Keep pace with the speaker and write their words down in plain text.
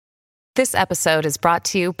This episode is brought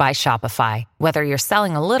to you by Shopify. Whether you're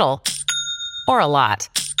selling a little or a lot,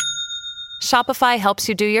 Shopify helps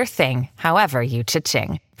you do your thing, however you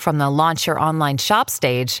cha-ching. From the launch your online shop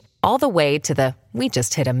stage, all the way to the we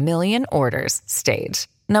just hit 1 million orders stage.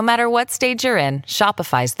 No matter what stage you're in,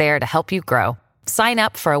 Shopify's there to help you grow. Sign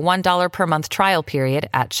up for a $1 per month trial period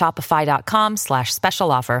at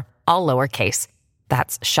shopify.com/special offer, all lowercase.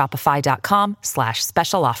 That's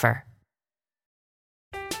shopify.com/special offer.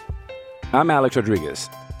 I'm Alex Rodriguez.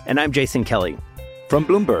 And I'm Jason Kelly. From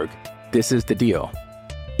Bloomberg, this is The Deal.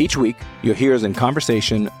 Each week, you'll hear us in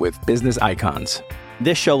conversation with business icons.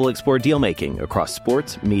 This show will explore deal-making across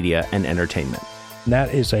sports, media, and entertainment.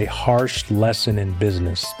 That is a harsh lesson in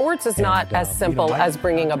business. Sports is not as simple as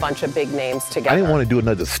bringing a bunch of big names together. I didn't want to do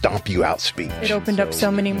another stomp you out speech. It opened up so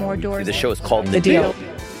many more doors. The show is called The Deal.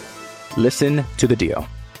 Listen to The Deal.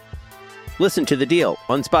 Listen to The Deal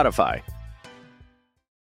on Spotify.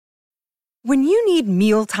 When you need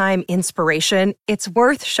mealtime inspiration, it's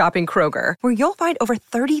worth shopping Kroger, where you'll find over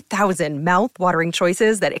 30,000 mouth-watering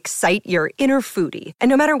choices that excite your inner foodie. And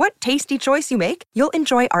no matter what tasty choice you make, you'll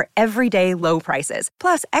enjoy our everyday low prices,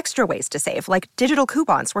 plus extra ways to save, like digital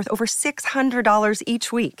coupons worth over $600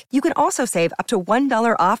 each week. You can also save up to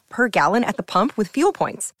 $1 off per gallon at the pump with fuel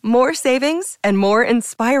points. More savings and more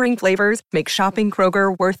inspiring flavors make shopping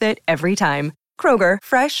Kroger worth it every time. Kroger,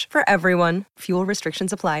 fresh for everyone. Fuel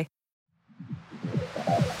restrictions apply.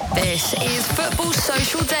 This is Football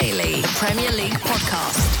Social Daily Premier League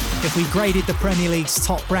podcast. If we graded the Premier League's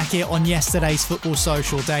top bracket on yesterday's Football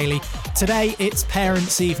Social Daily, today it's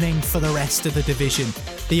parents' evening for the rest of the division.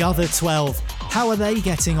 The other 12, how are they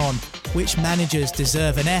getting on? Which managers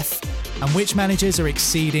deserve an F? And which managers are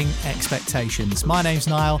exceeding expectations? My name's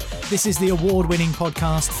Niall. This is the award-winning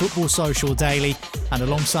podcast, Football Social Daily. And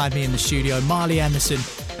alongside me in the studio, Marley Anderson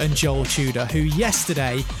and Joel Tudor, who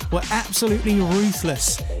yesterday were absolutely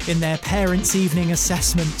ruthless in their parents' evening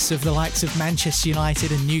assessments of the likes of Manchester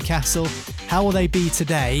United and Newcastle. How will they be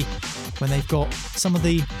today when they've got some of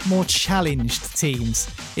the more challenged teams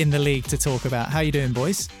in the league to talk about? How you doing,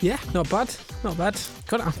 boys? Yeah, not bad. Not bad.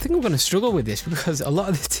 God, I think I'm going to struggle with this because a lot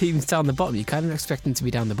of the teams down the bottom, you kind of expect them to be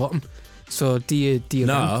down the bottom. So do you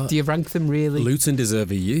rank them really? Luton deserve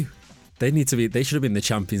a U. They should have been the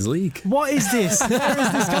Champions League. What is this? Where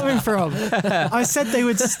is this coming from? I said they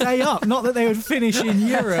would stay up, not that they would finish in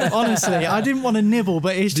Europe. Honestly, I didn't want to nibble,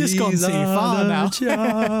 but it's just gone too far now.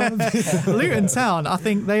 Luton Town, I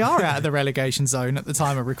think they are out of the relegation zone at the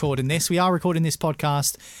time of recording this. We are recording this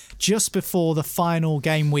podcast just before the final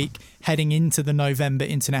game week heading into the November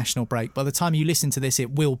international break. By the time you listen to this,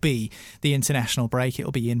 it will be the international break.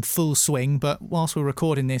 It'll be in full swing. But whilst we're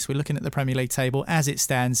recording this, we're looking at the Premier League table as it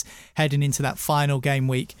stands, heading into that final game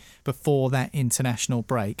week before that international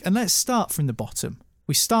break. And let's start from the bottom.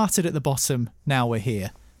 We started at the bottom, now we're here.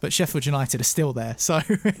 But Sheffield United are still there. So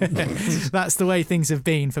that's the way things have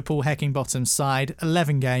been for Paul Heckingbottom's side.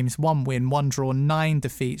 11 games, 1 win, 1 draw, 9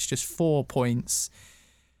 defeats, just 4 points.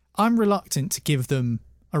 I'm reluctant to give them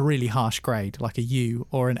a really harsh grade, like a U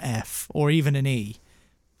or an F or even an E.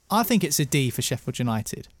 I think it's a D for Sheffield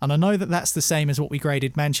United. And I know that that's the same as what we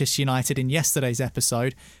graded Manchester United in yesterday's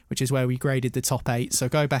episode, which is where we graded the top 8. So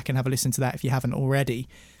go back and have a listen to that if you haven't already.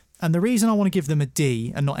 And the reason I want to give them a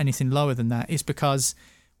D and not anything lower than that is because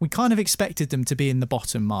we kind of expected them to be in the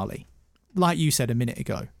bottom, Marley, like you said a minute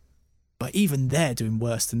ago. But even they're doing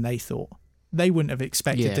worse than they thought. They wouldn't have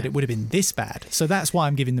expected that it would have been this bad. So that's why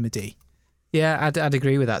I'm giving them a D. Yeah, I'd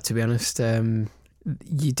agree with that, to be honest.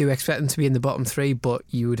 You do expect them to be in the bottom 3, but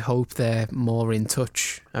you would hope they're more in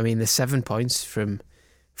touch. I mean, there's 7 points from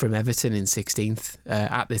Everton in 16th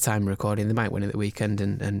at the time of recording. They might win at the weekend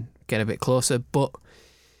and get a bit closer. But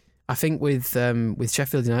I think with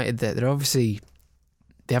Sheffield United, they're obviously...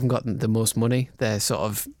 They haven't got the most money. They're sort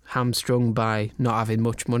of hamstrung by not having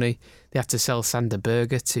much money. They have to sell Sander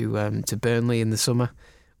Berge to Burnley in the summer,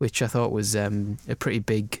 which I thought was a pretty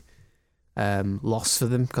big loss for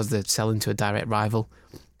them because they're selling to a direct rival.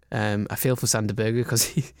 I feel for Sander Berge because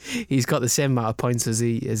he's got the same amount of points as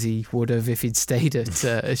he would have if he'd stayed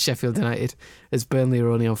at Sheffield United, as Burnley are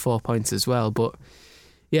only on 4 points as well. But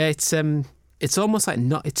yeah, it's almost like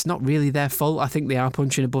it's not really their fault. I think they are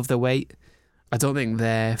punching above their weight. I don't think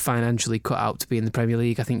they're financially cut out to be in the Premier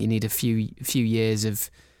League. I think you need a few years of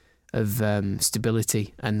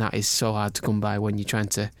stability, and that is so hard to come by when you're trying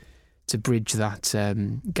to bridge that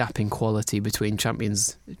gap in quality between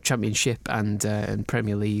Championship and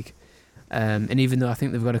Premier League. And even though I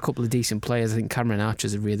think they've got a couple of decent players, I think Cameron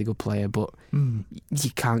Archer's a really good player, but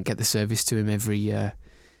you can't get the service to him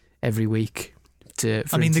every week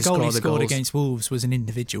the goal he scored against Wolves was an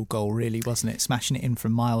individual goal, really, wasn't it? Smashing it in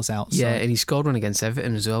from miles outside. Yeah, and he scored one against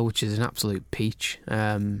Everton as well, which is an absolute peach.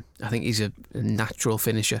 I think he's a natural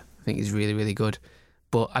finisher. I think he's really, really good.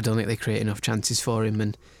 But I don't think they create enough chances for him.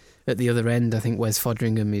 And at the other end, I think Wes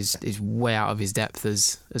Foderingham is way out of his depth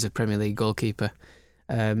as a Premier League goalkeeper.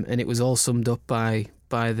 And it was all summed up by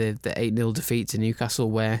the 8-0 defeat to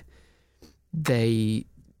Newcastle, where they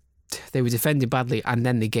were defending badly and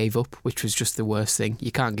then they gave up, which was just the worst thing.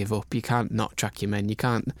 You can't give up. You can't not track your men. You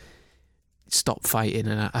can't stop fighting.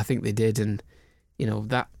 And I think they did. And,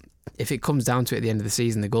 that if it comes down to it at the end of the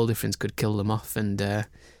season, the goal difference could kill them off. And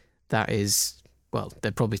that is, well,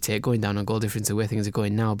 they'd probably take going down on goal difference the way things are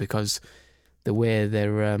going now, because the way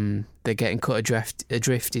they're getting cut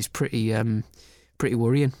adrift is pretty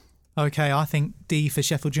worrying. Okay, I think D for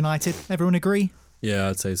Sheffield United. Everyone agree? Yeah,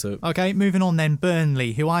 I'd say so. Okay, moving on then.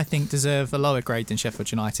 Burnley, who I think deserve a lower grade than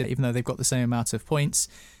Sheffield United, even though they've got the same amount of points.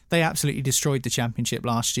 They absolutely destroyed the Championship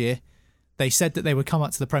last year. They said that they would come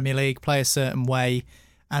up to the Premier League, play a certain way,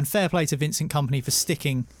 and fair play to Vincent Kompany for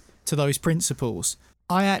sticking to those principles.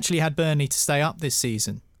 I actually had Burnley to stay up this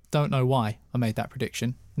season. Don't know why I made that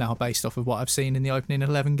prediction, now based off of what I've seen in the opening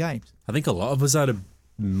 11 games. I think a lot of us had a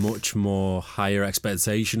much more higher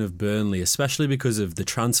expectation of Burnley, especially because of the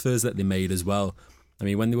transfers that they made as well. I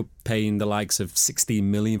mean, when they were paying the likes of 16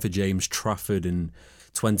 million for James Trafford and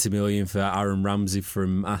 20 million for Aaron Ramsey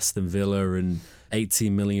from Aston Villa and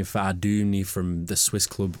 18 million for Adouni from the Swiss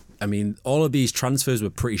club. I mean, all of these transfers were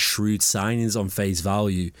pretty shrewd signings on face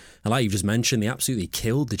value. And like you just mentioned, they absolutely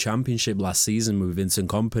killed the Championship last season with Vincent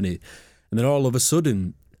Kompany. And then all of a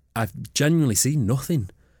sudden, I've genuinely seen nothing.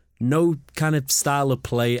 No kind of style of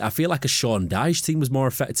play. I feel like a Sean Dyche team was more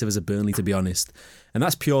effective as a Burnley, to be honest. And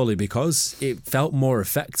that's purely because it felt more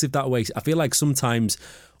effective that way. I feel like sometimes,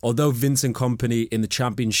 although Vincent Kompany in the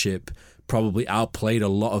Championship probably outplayed a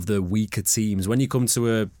lot of the weaker teams, when you come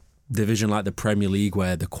to a division like the Premier League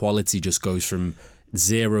where the quality just goes from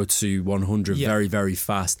 0 to 100 very, very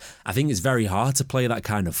fast, I think it's very hard to play that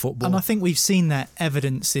kind of football. And I think we've seen that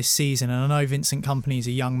evidence this season. And I know Vincent Kompany is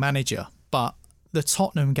a young manager, but the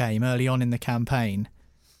Tottenham game early on in the campaign,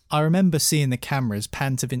 I remember seeing the cameras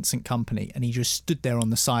pan to Vincent Kompany and he just stood there on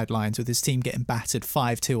the sidelines with his team getting battered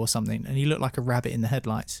 5-2 or something, and he looked like a rabbit in the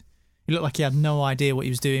headlights. He looked like he had no idea what he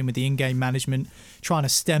was doing with the in-game management, trying to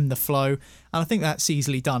stem the flow. And I think that's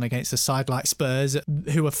easily done against a side like Spurs,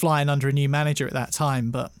 who were flying under a new manager at that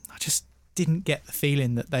time, but I just didn't get the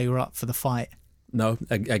feeling that they were up for the fight. No,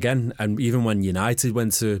 again, and even when United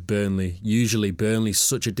went to Burnley, usually Burnley's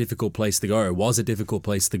such a difficult place to go, or it was a difficult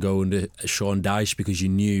place to go under Sean Dyche, because you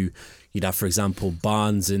knew you'd have, for example,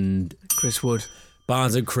 Barnes and Chris Wood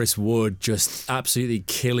just absolutely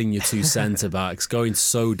killing your two centre-backs, going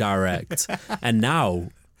so direct. And now,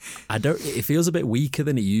 it feels a bit weaker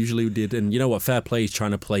than it usually did. And you know what, fair play is trying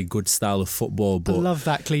to play good style of football. But I love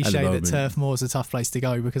that cliche that Turf Moor is a tough place to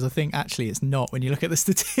go, because I think actually it's not. When you look at the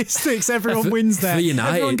statistics, everyone wins there. For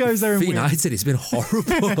United, everyone goes there and wins. For United, it's been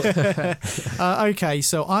horrible. Okay,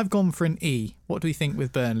 so I've gone for an E. What do we think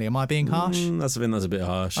with Burnley? Am I being harsh? I think that's a bit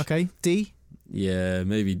harsh. Okay, D? Yeah,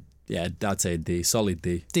 maybe. Yeah, I'd say D. Solid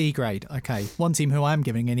D. D grade, okay. One team who I'm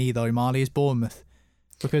giving an E though, Marley, is Bournemouth.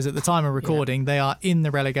 Because at the time of recording, they are in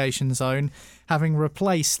the relegation zone, having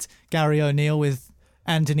replaced Gary O'Neill with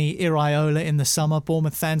Anthony Iraola in the summer.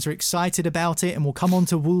 Bournemouth fans are excited about it, and we'll come on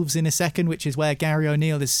to Wolves in a second, which is where Gary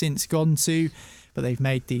O'Neill has since gone to. But they've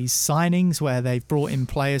made these signings where they've brought in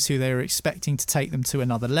players who they were expecting to take them to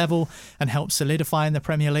another level and help solidify in the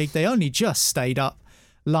Premier League. They only just stayed up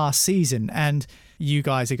last season, and you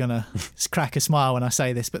guys are going to crack a smile when I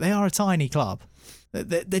say this, but they are a tiny club.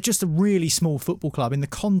 They're just a really small football club in the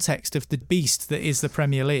context of the beast that is the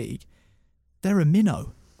Premier League. They're a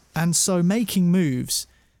minnow. And so making moves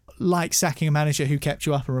like sacking a manager who kept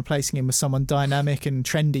you up and replacing him with someone dynamic and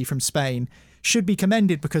trendy from Spain should be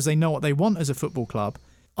commended, because they know what they want as a football club.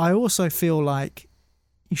 I also feel like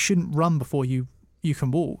you shouldn't run before you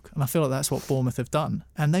can walk. And I feel like that's what Bournemouth have done.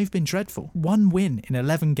 And they've been dreadful. 1 win in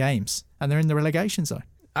 11 games, and they're in the relegation zone.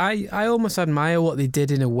 I almost admire what they did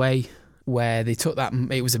in a way, where they took that.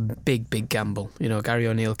 It was a big gamble. You know, Gary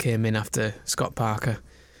O'Neill came in after Scott Parker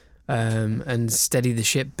and steadied the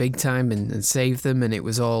ship big time and saved them, and it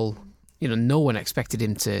was all, you know, no one expected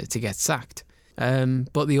him to get sacked.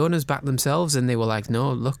 But the owners backed themselves, and they were like,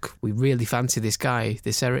 no, look, we really fancy this guy,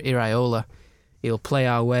 this Iraola. He'll play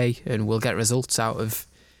our way, and we'll get results out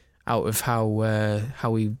of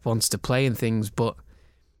how he wants to play and things. But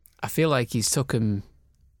I feel like he's took him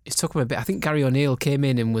a bit. I think Gary O'Neill came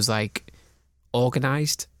in and was like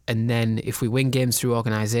organised, and then if we win games through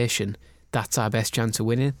organisation, that's our best chance of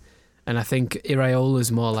winning. And I think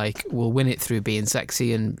Iraiola's more like, we'll win it through being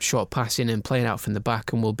sexy and short passing and playing out from the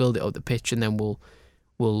back, and we'll build it up the pitch, and then we'll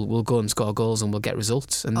go and score goals and we'll get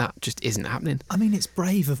results. And that just isn't happening. I mean, it's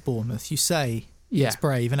brave of Bournemouth. You say it's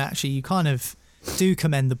brave, and actually you kind of do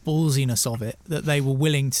commend the ballsiness of it, that they were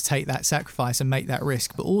willing to take that sacrifice and make that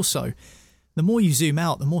risk. But also, the more you zoom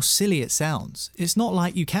out, the more silly it sounds. It's not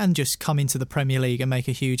like you can just come into the Premier League and make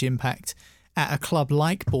a huge impact at a club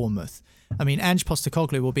like Bournemouth. I mean, Ange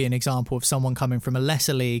Postecoglou will be an example of someone coming from a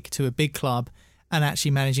lesser league to a big club and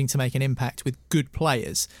actually managing to make an impact with good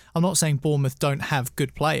players. I'm not saying Bournemouth don't have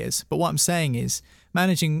good players, but what I'm saying is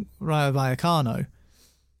managing Rayo Vallecano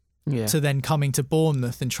to then coming to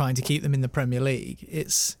Bournemouth and trying to keep them in the Premier League,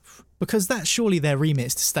 it's because that's surely their remit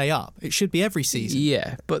is to stay up. It should be every season.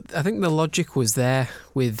 Yeah, but I think the logic was there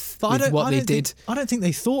with what they did. I don't think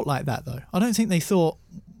they thought like that, though. I don't think they thought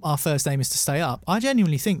our first aim is to stay up. I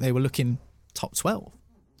genuinely think they were looking top 12.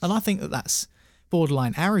 And I think that that's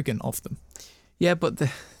borderline arrogant of them. Yeah, but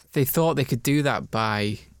they thought they could do that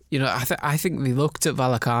by, I think they looked at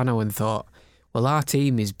Vallecano and thought, well, our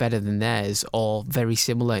team is better than theirs or very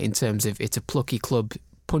similar in terms of it's a plucky club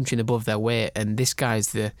punching above their weight, and this guy's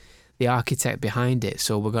the architect behind it,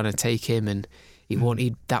 so we're going to take him, and he won't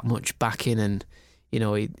need that much backing, and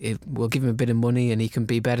we'll give him a bit of money and he can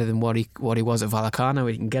be better than what he was at Vallecano.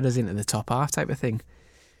 He can get us into the top half type of thing.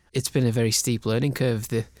 It's been a very steep learning curve.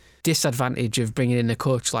 The disadvantage of bringing in a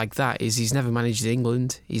coach like that is he's never managed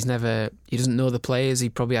England. He doesn't know the players. He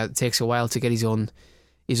probably takes a while to get his own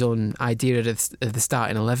idea of the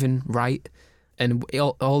starting 11 right. And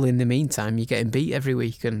all in the meantime, you're getting beat every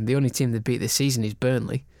week. And the only team that beat this season is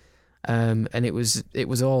Burnley. And it was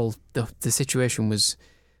all the situation was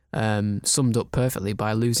summed up perfectly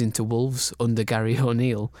by losing to Wolves under Gary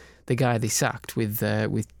O'Neill, the guy they sacked with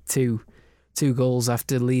two goals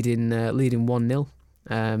after leading 1-0,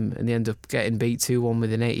 and they end up getting beat 2-1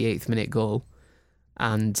 with an 88th minute goal,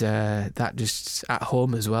 and that just at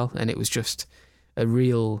home as well, and it was just a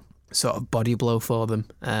real sort of body blow for them,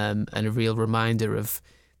 and a real reminder of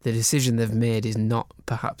the decision they've made is not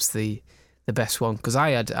perhaps the best one, because I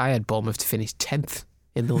had Bournemouth to finish 10th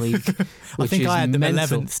in the league. I think I had them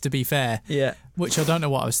mental. 11th, to be fair. Yeah. Which I don't know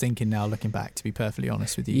what I was thinking now, looking back, to be perfectly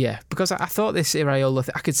honest with you. Yeah, because I thought this Iraola,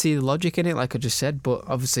 I could see the logic in it, like I just said, but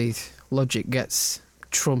obviously logic gets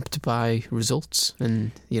trumped by results,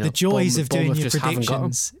 and the joys of doing your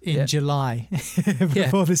predictions in July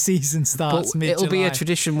before the season starts. Mid-July. It'll be a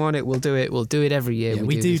tradition one. We'll do it every year. Yeah,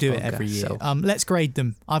 we do it every year. So. Let's grade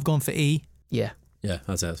them. I've gone for E. Yeah,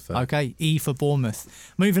 that's fair. Okay, E for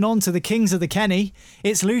Bournemouth. Moving on to the Kings of the Kenny.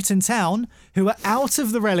 It's Luton Town, who are out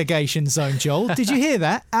of the relegation zone, Joel. Did you hear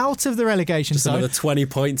that? Out of the relegation zone. Another 20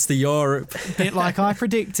 points to Europe. Bit like I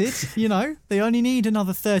predicted, They only need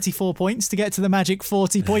another 34 points to get to the magic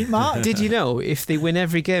 40-point mark. Did you know if they win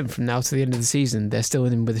every game from now to the end of the season, they're still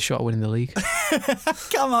in with a shot at winning the league?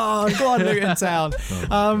 Come on, go on, Luton Town.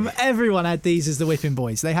 Everyone had these as the whipping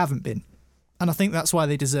boys. They haven't been. And I think that's why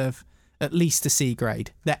they deserve at least a C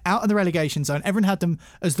grade. They're out of the relegation zone. Everyone had them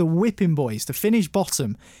as the whipping boys to finish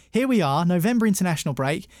bottom. Here we are, November international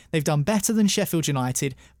break. They've done better than Sheffield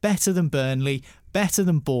United, better than Burnley, better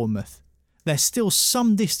than Bournemouth. They're still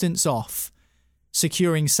some distance off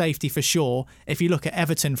securing safety for sure. If you look at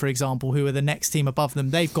Everton, for example, who are the next team above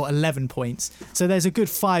them, they've got 11 points. So there's a good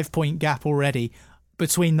 5-point gap already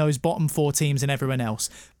between those bottom 4 teams and everyone else.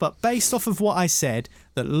 But based off of what I said,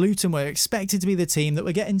 that Luton were expected to be the team that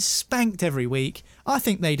were getting spanked every week, I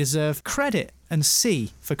think they deserve credit. And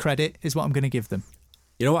C for credit is what I'm going to give them.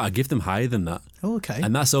 You know what? I give them higher than that. Oh, okay.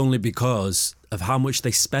 And that's only because of how much they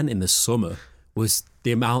spent in the summer was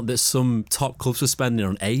the amount that some top clubs were spending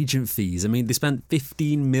on agent fees. I mean, they spent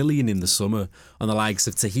 15 million in the summer on the likes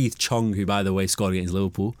of Tahith Chong, who, by the way, scored against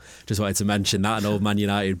Liverpool. Just wanted to mention that, an old Man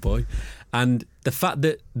United boy. And the fact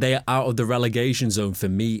that they are out of the relegation zone for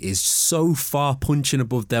me is so far punching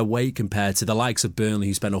above their weight compared to the likes of Burnley,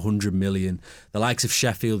 who spent 100 million, the likes of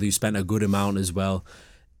Sheffield, who spent a good amount as well.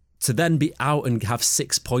 To then be out and have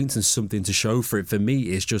 6 points and something to show for it, for me,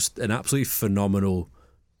 is just an absolutely phenomenal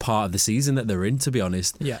part of the season that they're in, to be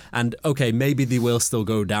honest. Yeah. And okay, maybe they will still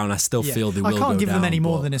go down. I still feel they will go down. I can't give them any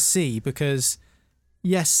more than a C, because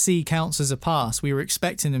yes, C counts as a pass. We were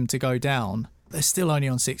expecting them to go down. They're still only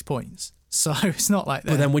on 6 points. So it's not like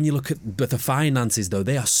that. But then when you look at the finances, though,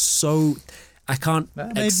 they are so... I can't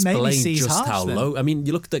explain just how low. I mean,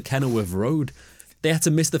 you looked at Kenilworth Road. they had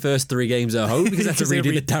to miss the first 3 games at home because they had to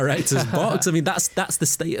redo the director's box. I mean, that's the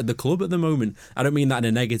state of the club at the moment. I don't mean that in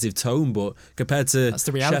a negative tone, but compared to that's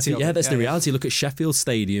the reality. That's the reality. Look at Sheffield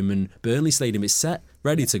Stadium and Burnley Stadium. It's set,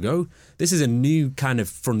 ready to go. This is a new kind of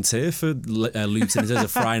frontier for Luton in terms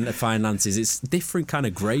of finances. It's different kind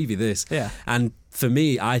of gravy, this. Yeah. And for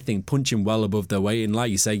me, I think punching well above their weight. And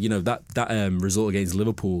like you say, that result against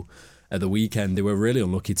Liverpool at the weekend, they were really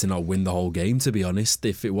unlucky to not win the whole game, to be honest,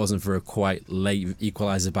 if it wasn't for a quite late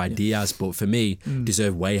equaliser by Diaz. But for me,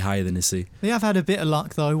 deserve way higher than a C. They have had a bit of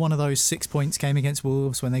luck, though. One of those 6 points came against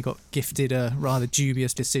Wolves when they got gifted a rather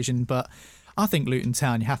dubious decision. But I think Luton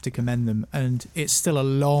Town, you have to commend them, and it's still a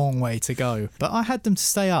long way to go. But I had them to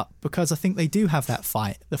stay up because I think they do have that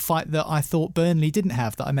fight, the fight that I thought Burnley didn't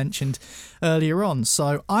have, that I mentioned earlier on.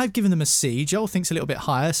 So I've given them a C. Joel thinks a little bit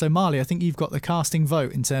higher. So Marley, I think you've got the casting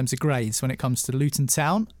vote in terms of grades when it comes to Luton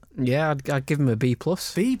Town. Yeah, I'd give them a B+.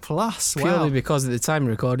 B+, wow. Purely because at the time of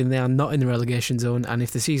recording, they are not in the relegation zone, and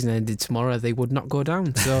if the season ended tomorrow, they would not go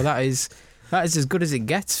down. So that is as good as it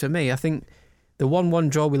gets for me. I think the 1-1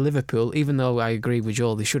 draw with Liverpool, even though I agree with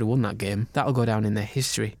Joel, they should have won that game. That'll go down in their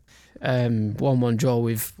history. 1-1 draw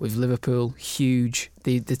with Liverpool, huge.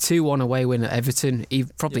 The 2-1 away win at Everton,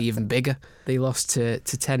 probably even bigger. They lost to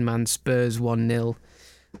 10-man Spurs 1-0.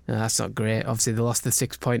 That's not great. Obviously, they lost the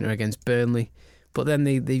 6-pointer against Burnley. But then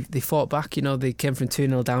they fought back. They came from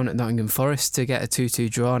 2-0 down at Nottingham Forest to get a 2-2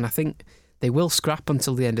 draw. And I think they will scrap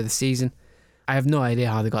until the end of the season. I have no idea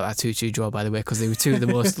how they got that 2-2 draw, by the way, because they were 2 of the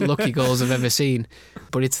most lucky goals I've ever seen.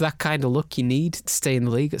 But it's that kind of luck you need to stay in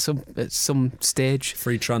the league at some stage.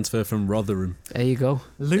 Free transfer from Rotherham. There you go.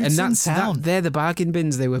 Luton Town. They're the bargain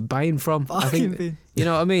bins they were buying from. I think, you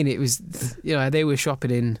know what I mean? It was, they were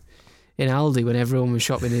shopping in Aldi when everyone was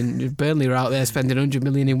shopping in. Burnley were out there spending 100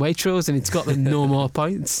 million in Waitrose, and it's got them no more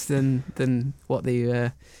points than what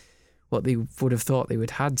they would have thought they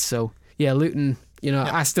would had. So yeah, Luton.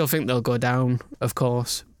 I still think they'll go down, of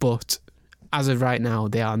course, but as of right now,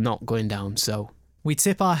 they are not going down. So we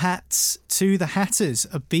tip our hats to the Hatters,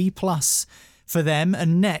 a B+ for them.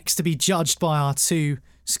 And next, to be judged by our 2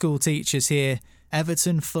 school teachers here,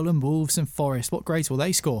 Everton, Fulham, Wolves and Forest. What grades will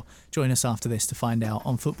they score? Join us after this to find out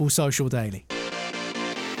on Football Social Daily.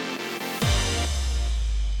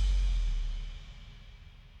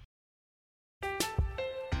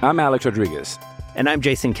 I'm Alex Rodriguez. And I'm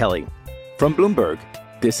Jason Kelly. From Bloomberg,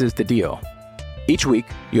 this is The Deal. Each week,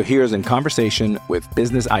 you'll hear us in conversation with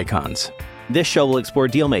business icons. This show will explore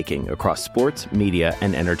deal-making across sports, media,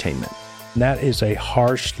 and entertainment. That is a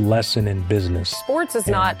harsh lesson in business. Sports is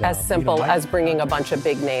not as simple as bringing a bunch of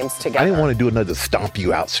big names together. I didn't want to do another stomp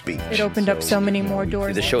you out speech. It opened up so many more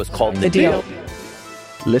doors. The show is called The Deal.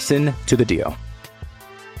 Listen to The Deal.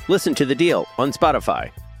 Listen to The Deal on Spotify.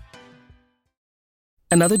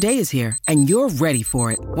 Another day is here, and you're ready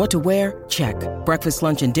for it. What to wear? Check. Breakfast,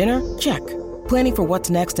 lunch, and dinner? Check. Planning for what's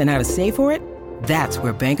next and how to save for it? That's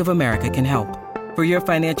where Bank of America can help. For your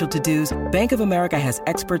financial to-dos, Bank of America has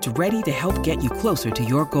experts ready to help get you closer to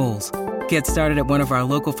your goals. Get started at one of our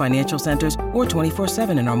local financial centers or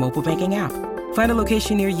 24/7 in our mobile banking app. Find a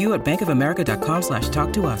location near you at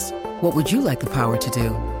bankofamerica.com/talktous. What would you like the power to do?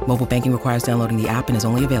 Mobile banking requires downloading the app and is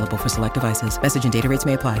only available for select devices. Message and data rates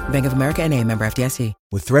may apply. Bank of America NA, member FDIC.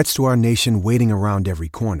 With threats to our nation waiting around every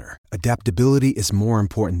corner, adaptability is more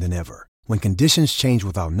important than ever. When conditions change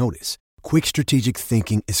without notice, quick strategic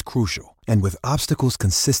thinking is crucial. And with obstacles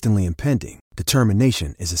consistently impending,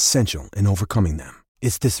 determination is essential in overcoming them.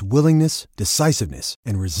 It's this willingness, decisiveness,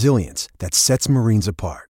 and resilience that sets Marines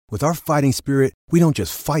apart. With our fighting spirit, we don't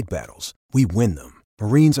just fight battles, we win them.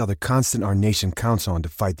 Marines are the constant our nation counts on to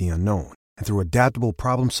fight the unknown. And through adaptable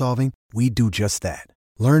problem solving, we do just that.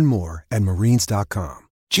 Learn more at marines.com.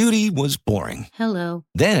 Judy was boring. Hello.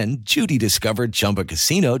 Then Judy discovered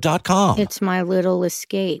ChumbaCasino.com. It's my little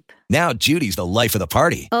escape. Now Judy's the life of the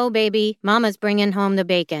party. Oh, baby, mama's bringing home the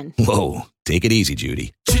bacon. Whoa, take it easy,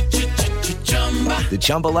 Judy. The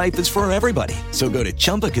Chumba life is for everybody. So go to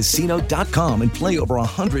ChumbaCasino.com and play over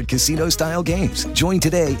 100 casino-style games. Join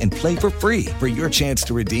today and play for free for your chance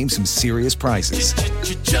to redeem some serious prizes.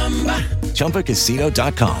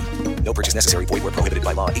 ChumbaCasino.com. No purchase necessary. Void where prohibited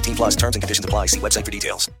by law. 18+ terms and conditions apply. See website for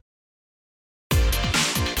details.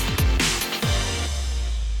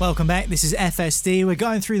 Welcome back. This is FSD. We're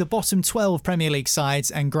going through the bottom 12 Premier League sides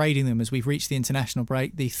and grading them as we've reached the international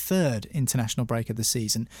break, the 3rd international break of the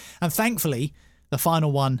season. And thankfully, the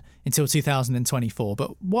final one until 2024.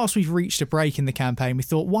 But whilst we've reached a break in the campaign, we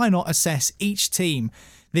thought, why not assess each team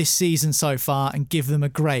this season so far and give them a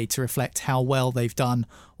grade to reflect how well they've done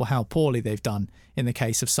or how poorly they've done in the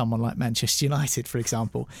case of someone like Manchester United, for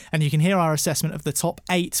example. And you can hear our assessment of the top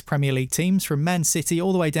 8 Premier League teams from Man City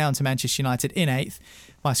all the way down to Manchester United in 8th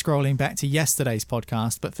by scrolling back to yesterday's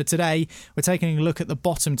podcast. But for today, we're taking a look at the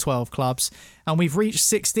bottom 12 clubs, and we've reached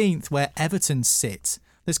 16th where Everton sit.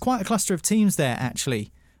 There's quite a cluster of teams there,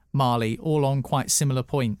 actually, Marley, all on quite similar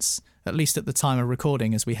points, at least at the time of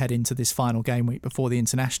recording as we head into this final game week before the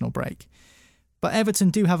international break. But Everton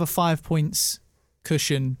do have a 5 points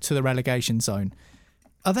cushion to the relegation zone.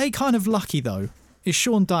 Are they kind of lucky, though? Is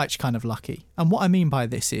Sean Dyche kind of lucky? And what I mean by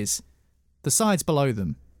this is, the sides below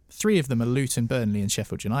them, 3 of them are Luton, Burnley and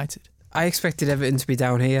Sheffield United. I expected Everton to be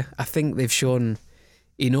down here. I think they've shown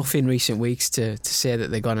enough in recent weeks to say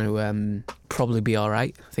that they're going to probably be all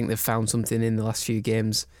right. I think they've found something in the last few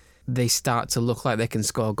games. They start to look like they can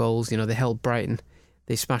score goals. You know, they held Brighton.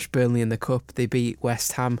 They smashed Burnley in the Cup. They beat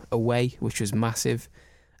West Ham away, which was massive.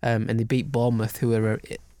 And they beat Bournemouth, who were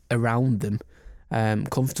around them,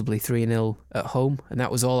 comfortably 3-0 at home. And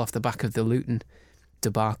that was all off the back of the Luton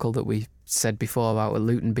debacle that we said before about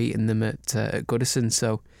Luton beating them at Goodison.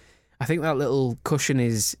 So I think that little cushion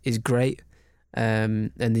is great.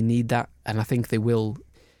 And they need that. And I think they will.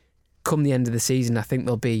 Come the end of the season, I think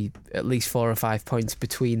there'll be at least 4 or 5 points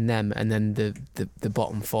between them and then the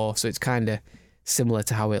bottom 4. So it's kind of similar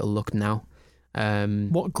to how it'll look now.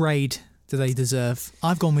 What grade do they deserve?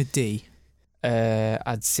 I've gone with D.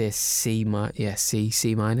 I'd say C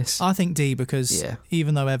minus. I think D because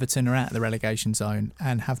even though Everton are at the relegation zone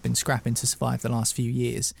and have been scrapping to survive the last few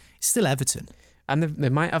years, it's still Everton. And they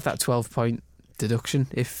might have that 12-point deduction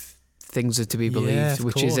if things are to be believed,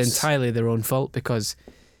 which is entirely their own fault because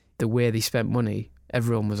the way they spent money,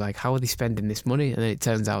 everyone was like, how are they spending this money? And then it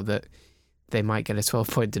turns out that they might get a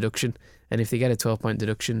 12-point deduction. And if they get a 12-point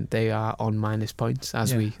deduction, they are on minus points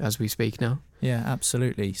as we speak now. Yeah,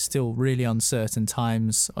 absolutely. Still really uncertain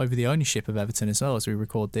times over the ownership of Everton as well as we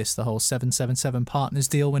record this. The whole 777 Partners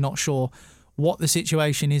deal, we're not sure what the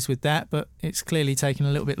situation is with that, but it's clearly taken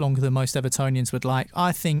a little bit longer than most Evertonians would like.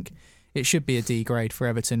 I think it should be a D grade for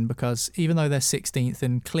Everton because even though they're 16th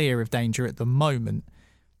and clear of danger at the moment,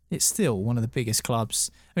 it's still one of the biggest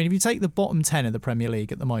clubs. I mean, if you take the bottom 10 of the Premier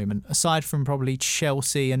League at the moment, aside from probably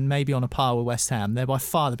Chelsea and maybe on a par with West Ham, they're by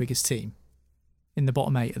far the biggest team in the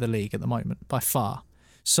bottom 8 of the league at the moment, by far.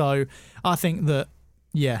 So I think that,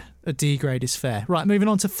 a D grade is fair. Right, moving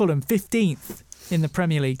on to Fulham, 15th in the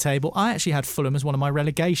Premier League table. I actually had Fulham as one of my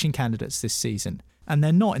relegation candidates this season, and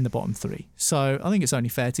they're not in the bottom 3. So I think it's only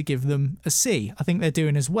fair to give them a C. I think they're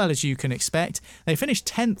doing as well as you can expect. They finished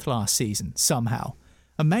 10th last season, somehow.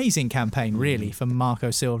 Amazing campaign, really, for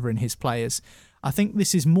Marco Silva and his players. I think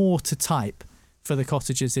this is more to type for the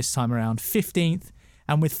Cottagers this time around. 15th,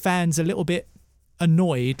 and with fans a little bit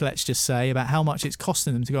annoyed, let's just say, about how much it's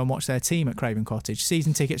costing them to go and watch their team at Craven Cottage.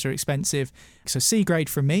 Season tickets are expensive. So C grade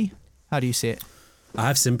from me. How do you see it? I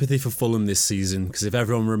have sympathy for Fulham this season because if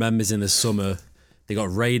everyone remembers in the summer, they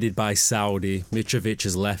got raided by Saudi. Mitrovic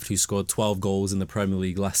has left, who scored 12 goals in the Premier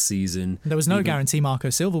League last season. There was no guarantee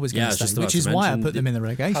Marco Silva was going to stay, which is why I put them in the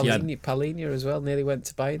relegation. Palhinha as well, nearly went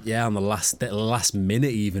to Bayern. Yeah, on the last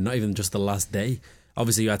minute even, not even just the last day.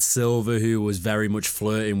 Obviously, you had Silva, who was very much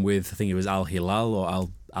flirting with, I think it was Al Hilal or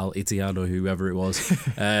Al Ittihad or whoever it was,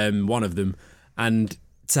 one of them. And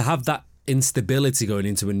to have that instability going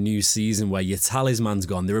into a new season where your talisman's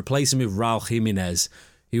gone, they replace him with Raul Jimenez,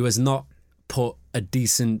 who has not put a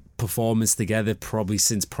decent performance together probably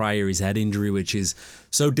since prior his head injury, which is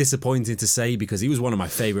so disappointing to say because he was one of my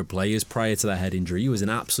favourite players prior to that head injury. He was an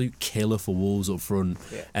absolute killer for Wolves up front.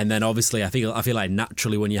 Yeah. And then obviously I feel like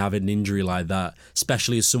naturally when you have an injury like that,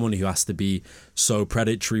 especially as someone who has to be so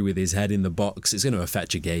predatory with his head in the box, it's going to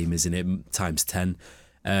affect your game, isn't it? Times 10.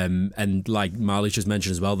 And like Marley just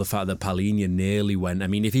mentioned as well, the fact that Palhinha nearly went. I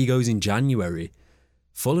mean, if he goes in January,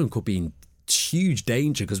 Fulham could be in huge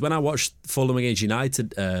danger because when I watched Fulham against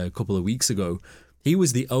United a couple of weeks ago, he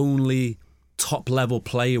was the only top level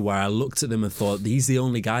player where I looked at them and thought he's the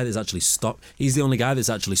only guy that's actually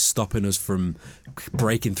stopping us from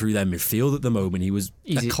breaking through their midfield at the moment. He's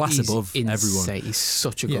a class above everyone. He's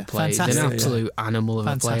such a good player. He's an absolute animal of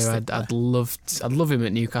a player. I'd love him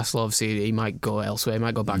at Newcastle. Obviously he might go elsewhere, he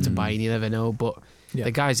might go back to Bayern, you never know, but the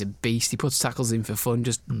guy's a beast. He puts tackles in for fun,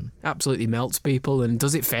 just absolutely melts people and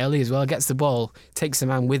does it fairly as well. Gets the ball, takes the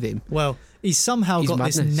man with him. Well, he's somehow got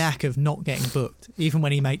this knack of not getting booked, even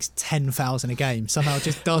when he makes 10 fouls in a game. Somehow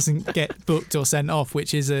just doesn't get booked or sent off,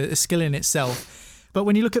 which is a skill in itself. But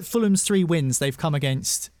when you look at Fulham's 3 wins, they've come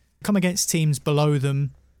against come against teams below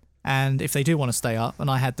them, and if they do want to stay up, and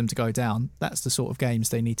I had them to go down, that's the sort of games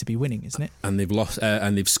they need to be winning, isn't it? And they've lost,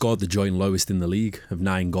 and they've scored the joint lowest in the league of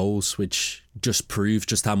 9 goals, which just proves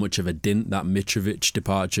just how much of a dint that Mitrovic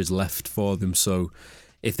departure's left for them. So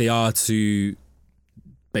if they are to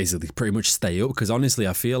basically pretty much stay up, because honestly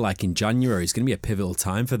I feel like in January it's going to be a pivotal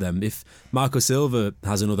time for them. If Marco Silva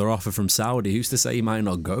has another offer from Saudi, who's to say he might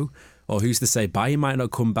not go? Or who's to say Bayern might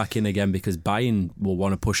not come back in again, because Bayern will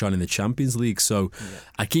want to push on in the Champions League. So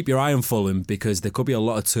I keep your eye on Fulham, because there could be a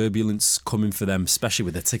lot of turbulence coming for them, especially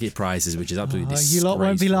with the ticket prices, which is absolutely disgraceful. You lot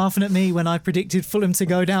won't be laughing at me when I predicted Fulham to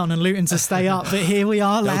go down and Luton to stay up, but here we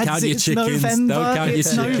are, lads. Don't count your It's chickens. November. Don't count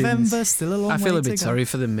It's your chickens. November. Still a long way I to feel go. a bit sorry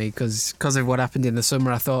for them, mate, because of what happened in the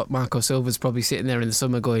summer. I thought Marco Silva's probably sitting there in the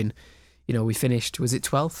summer going, you know, we finished, was it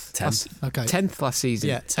 12th? 10th last season.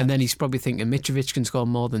 Yeah, 10th. And then he's probably thinking Mitrovic can score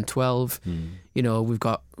more than 12. You know,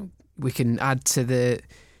 we can add to the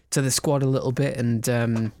squad a little bit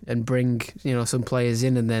and bring, you know, some players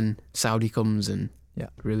in, and then Saudi comes and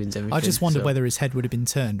ruins everything. I just wondered whether his head would have been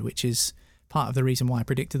turned, which is part of the reason why I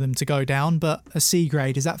predicted them to go down. But a C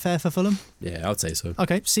grade, is that fair for Fulham? Yeah, I'd say so.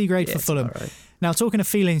 Okay, C grade for Fulham. Right. Now, talking of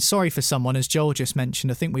feeling sorry for someone, as Joel just mentioned,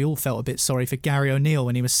 I think we all felt a bit sorry for Gary O'Neill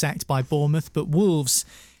when he was sacked by Bournemouth. But Wolves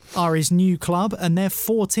are his new club, and they're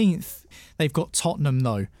 14th. They've got Tottenham,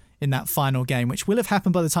 though, in that final game, which will have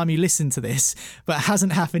happened by the time you listen to this, but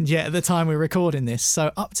hasn't happened yet at the time we're recording this.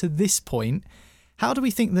 So up to this point, how do we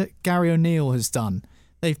think that Gary O'Neill has done?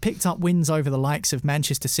 They've picked up wins over the likes of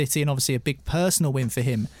Manchester City, and obviously a big personal win for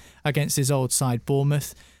him against his old side,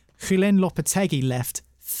 Bournemouth. Julen Lopetegui left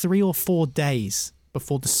 3 or 4 days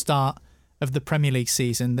before the start of the Premier League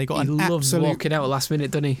season. They got he loves walking out last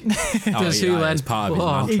minute, doesn't he? It's part of his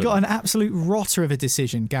mantra. He got an absolute rotter of a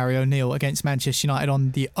decision, Gary O'Neill, against Manchester United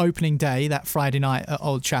on the opening day, that Friday night at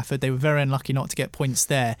Old Trafford. They were very unlucky not to get points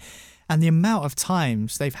there. And the amount of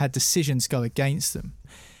times they've had decisions go against them.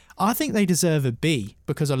 I think they deserve a B,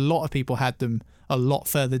 because a lot of people had them a lot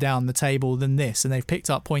further down the table than this, and they've picked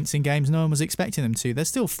up points in games no one was expecting them to. They're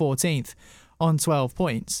still 14th on 12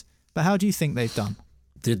 points. But how do you think they've done?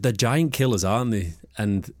 They're giant killers, aren't they?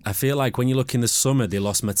 And I feel like when you look in the summer, they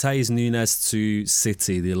lost Matheus Nunes to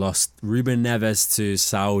City, they lost Ruben Neves to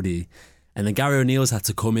Saudi, and then Gary O'Neill's had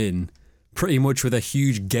to come in pretty much with a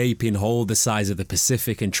huge gaping hole the size of the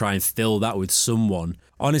Pacific and try and fill that with someone.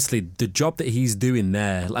 Honestly, the job that he's doing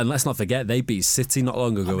there, and let's not forget, they beat City not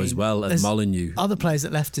long ago as well at Molineux. Other players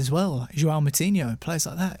that left as well, like Joao Moutinho, players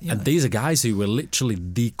like that. And these are guys who were literally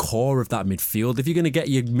the core of that midfield. If you're going to get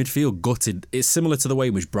your midfield gutted, it's similar to the way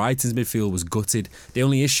in which Brighton's midfield was gutted. The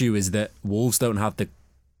only issue is that Wolves don't have the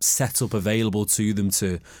setup available to them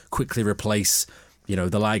to quickly replace, you know,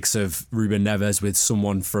 the likes of Ruben Neves with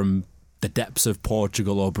someone from the depths of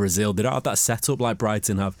Portugal or Brazil. They don't have that setup like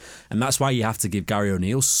Brighton have, and that's why you have to give Gary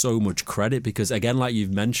O'Neill so much credit, because again, like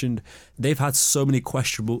you've mentioned, they've had so many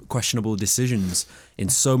questionable decisions in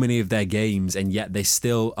so many of their games, and yet they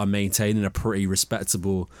still are maintaining a pretty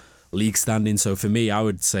respectable league standing. So for me, I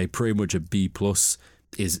would say pretty much a B+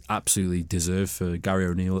 is absolutely deserved for Gary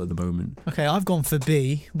O'Neill at the moment. Okay, I've gone for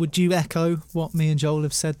B. Would you echo what me and Joel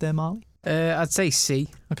have said there, Marley? I'd say C.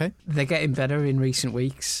 Okay. They're getting better in recent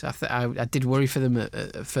weeks. I did worry for them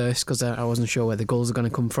at first, because I wasn't sure where the goals are going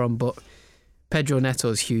to come from, but Pedro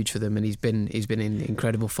Neto is huge for them, and he's been in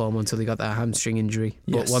incredible form until he got that hamstring injury.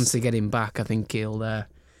 Yes. But once they get him back, I think he'll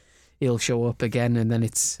show up again, and then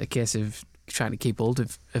it's a case of trying to keep hold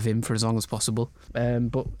of him for as long as possible.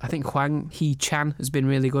 But I think Hwang Hee-chan has been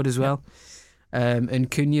really good as well.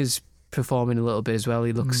 And Cunha's performing a little bit as well.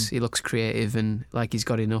 He looks creative and like he's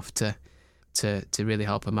got enough to really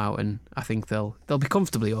help them out, and I think they'll be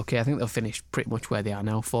comfortably okay. I think they'll finish pretty much where they are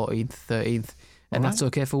now, 14th, 13th, and that's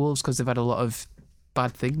okay for Wolves because they've had a lot of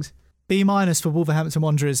bad things. B- for Wolverhampton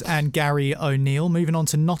Wanderers and Gary O'Neill. Moving on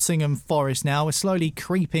to Nottingham Forest now. We're slowly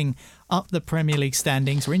creeping up the Premier League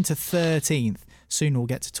standings. We're into 13th. Soon we'll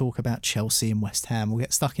get to talk about Chelsea and West Ham. We'll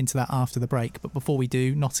get stuck into that after the break. But before we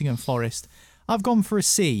do, Nottingham Forest. I've gone for a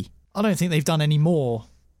C. I don't think they've done any more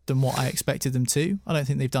than what I expected them to. I don't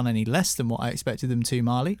think they've done any less than what I expected them to,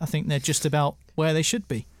 Marley. I think they're just about where they should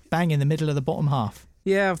be. Bang in the middle of the bottom half.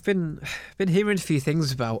 Yeah, I've been hearing a few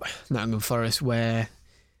things about Nottingham Forest where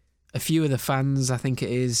a few of the fans, I think it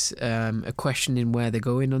is, are questioning where they're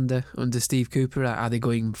going under Steve Cooper. Are they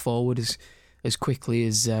going forward as quickly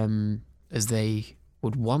as they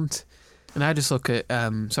would want? And I just look at,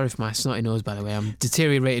 sorry for my snotty nose, by the way, I'm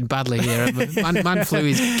deteriorating badly here. Man flu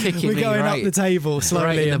is kicking me. We're going up the table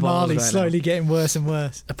slowly, and Marley's slowly getting worse and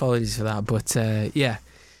worse. Apologies for that, but yeah,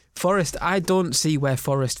 Forest, I don't see where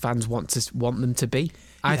Forest fans want them to be.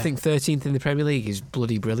 I think 13th in the Premier League is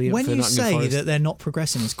bloody brilliant. When for you Nottingham Forest. say that they're not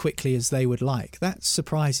progressing as quickly as they would like, that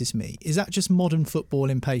surprises me. Is that just modern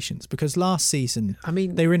football impatience? Because last season,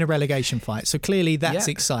 they were in a relegation fight, so clearly that's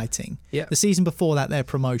exciting. Yeah. The season before that, their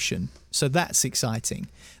promotion, so that's exciting.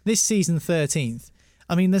 This season, 13th.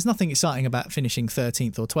 I mean, there's nothing exciting about finishing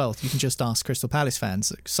 13th or 12th. You can just ask Crystal Palace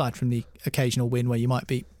fans, aside from the occasional win where you might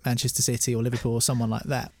beat Manchester City or Liverpool or someone like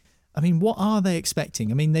that. I mean, what are they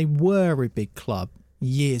expecting? I mean, they were a big club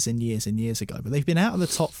years and years and years ago, but they've been out of the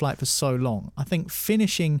top flight for so long. I think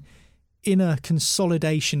finishing in a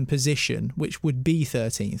consolidation position, which would be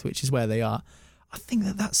 13th, which is where they are, I think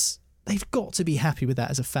they've got to be happy with that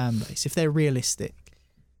as a fan base, if they're realistic.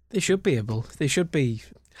 They should be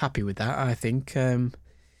happy with that, I think.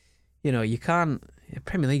 You can't...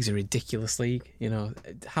 Premier League's a ridiculous league.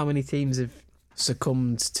 How many teams have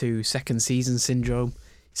succumbed to second season syndrome?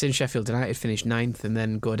 Since Sheffield United finished 9th and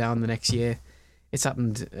then go down the next year. It's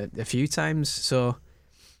happened a few times. So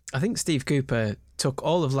I think Steve Cooper took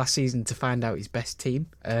all of last season to find out his best team,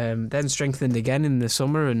 then strengthened again in the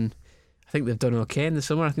summer, and I think they've done okay in the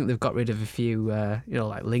summer. I think they've got rid of a few,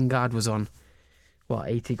 like Lingard was on,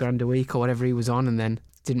 80 grand a week or whatever he was on, and then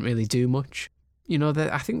didn't really do much.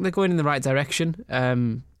 I think they're going in the right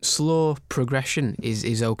direction. Slow progression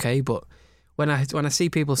is okay, but when I see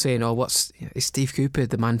people saying, is Steve Cooper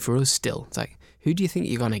the man for us still? It's like, who do you think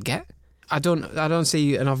you're going to get? I don't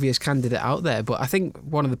see an obvious candidate out there, but I think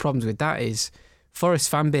one of the problems with that is Forest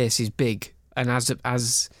fan base is big, and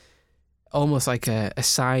as almost like a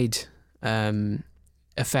side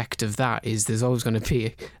effect of that is there's always going to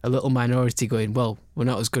be a little minority going, well, we're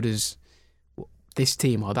not as good as this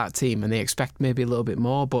team or that team, and they expect maybe a little bit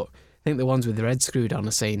more, but I think the ones with their heads screwed on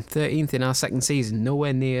are saying 13th in our second season,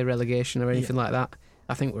 nowhere near relegation or anything like that.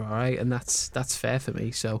 I think we're all right, and that's fair for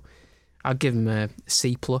me. So I'd give them a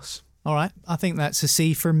C+. All right, I think that's a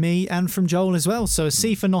C from me and from Joel as well. So a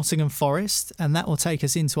C for Nottingham Forest, and that will take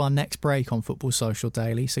us into our next break on Football Social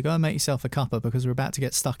Daily. So go and make yourself a cuppa, because we're about to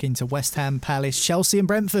get stuck into West Ham, Palace, Chelsea and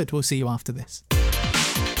Brentford. We'll see you after this.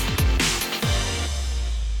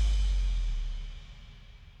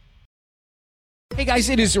 Hey guys,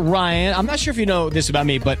 it is Ryan. I'm not sure if you know this about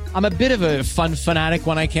me, but I'm a bit of a fun fanatic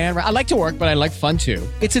when I can. I like to work, but I like fun too.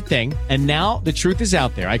 It's a thing. And now the truth is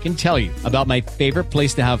out there. I can tell you about my favorite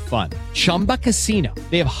place to have fun. Chumba Casino.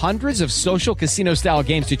 They have hundreds of social casino style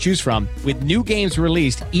games to choose from, with new games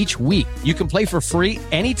released each week. You can play for free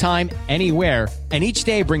anytime, anywhere, and each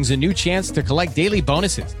day brings a new chance to collect daily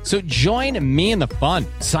bonuses. So join me in the fun.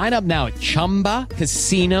 Sign up now at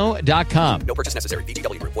ChumbaCasino.com. No purchase necessary.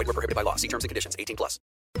 VGW Group. Void where prohibited by law. See terms and conditions. 18+.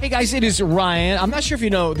 Hey guys, it is Ryan. I'm not sure if you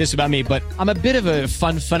know this about me, but I'm a bit of a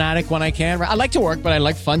fun fanatic when I can. I like to work, but I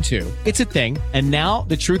like fun too. It's a thing. And now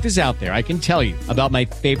the truth is out there. I can tell you about my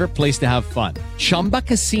favorite place to have fun. Chumba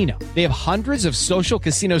Casino. They have hundreds of social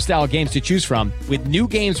casino style games to choose from, with new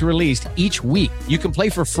games released each week. You can play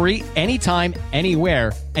for free anytime,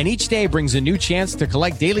 anywhere, and each day brings a new chance to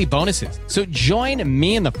collect daily bonuses. So join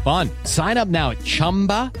me in the fun. Sign up now at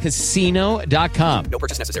ChumbaCasino.com. No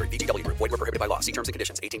purchase necessary. VGW Group. Void where prohibited by law. See terms and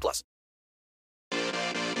conditions. 18+.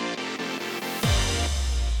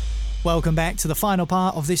 Welcome back to the final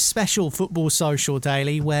part of this special Football Social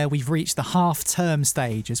Daily, where we've reached the half-term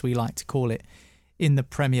stage, as we like to call it, in the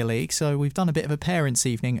Premier League. So we've done a bit of a parents'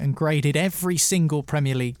 evening and graded every single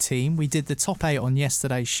Premier League team. We did the top 8 on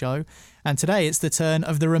yesterday's show, and today it's the turn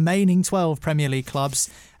of the remaining 12 Premier League clubs,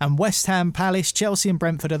 and West Ham, Palace, Chelsea and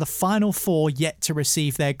Brentford are the final 4 yet to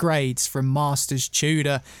receive their grades from Masters,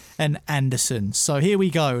 Tudor and Anderson. So here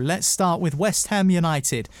we go. Let's start with West Ham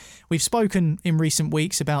United. We've spoken in recent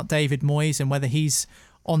weeks about David Moyes and whether he's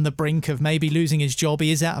on the brink of maybe losing his job.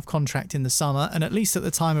 He is out of contract in the summer, and at least at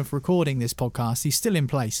the time of recording this podcast, he's still in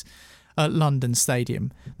place at London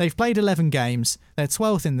Stadium. They've played 11 games. They're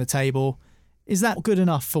 12th in the table. Is that good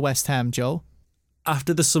enough for West Ham, Joel?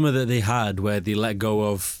 After the summer that they had, where they let go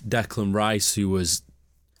of Declan Rice, who was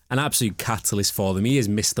an absolute catalyst for them. He is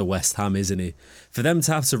Mr. West Ham, isn't he? For them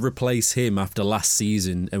to have to replace him after last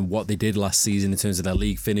season and what they did last season in terms of their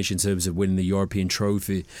league finish, in terms of winning the European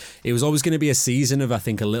trophy, it was always going to be a season of, I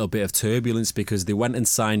think, a little bit of turbulence, because they went and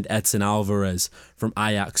signed Edson Alvarez from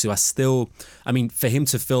Ajax, who I still... I mean, for him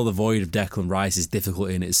to fill the void of Declan Rice is difficult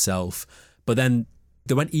in itself. But then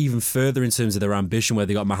they went even further in terms of their ambition, where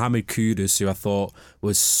they got Mohamed Kudus, who I thought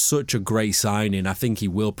was such a great signing. I think he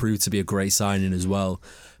will prove to be a great signing as well.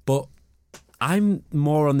 But I'm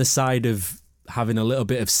more on the side of having a little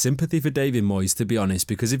bit of sympathy for David Moyes, to be honest,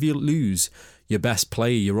 because if you lose your best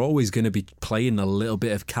player, you're always going to be playing a little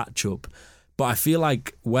bit of catch-up. But I feel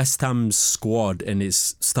like West Ham's squad and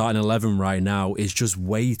its starting 11 right now is just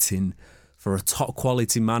waiting for a top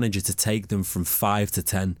quality manager to take them from 5 to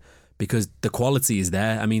 10, because the quality is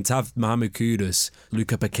there. I mean, to have Mohamed Kudus,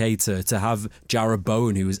 Luka Paqueta, to have Jarrod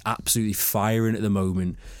Bowen, who is absolutely firing at the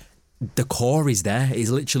moment, the core is there.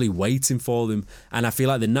 It's literally waiting for them. And I feel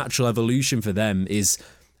like the natural evolution for them is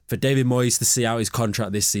for David Moyes to see out his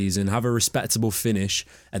contract this season, have a respectable finish.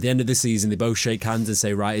 At the end of the season, they both shake hands and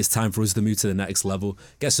say, right, it's time for us to move to the next level.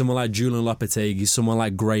 Get someone like Julian Lopetegui, someone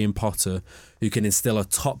like Graham Potter, who can instill a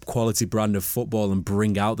top quality brand of football and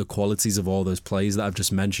bring out the qualities of all those players that I've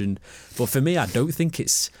just mentioned. But for me, I don't think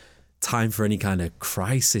it's time for any kind of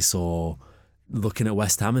crisis or looking at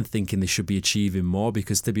West Ham and thinking they should be achieving more,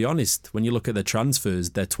 because to be honest, when you look at their transfers,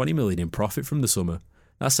 they're 20 million in profit from the summer.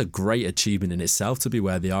 That's a great achievement in itself to be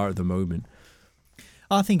where they are at the moment.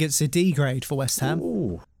 I think it's a D grade for West Ham.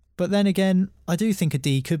 Ooh. But then again, I do think a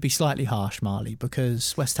D could be slightly harsh, Marley,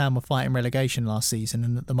 because West Ham were fighting relegation last season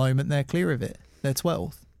and at the moment they're clear of it. They're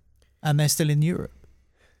 12th and they're still in Europe.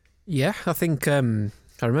 Yeah, I think I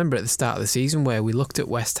remember at the start of the season where we looked at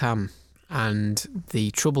West Ham and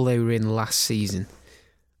the trouble they were in last season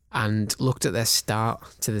and looked at their start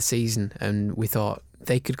to the season, and we thought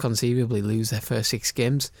they could conceivably lose their first 6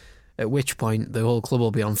 games, at which point the whole club will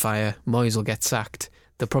be on fire, Moyes will get sacked,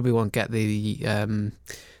 they probably won't get the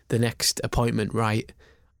next appointment right,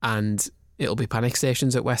 and it'll be panic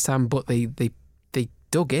stations at West Ham. But they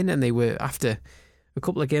dug in, and they were, after a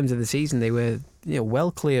couple of games of the season, they were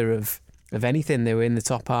well clear of anything. They were in the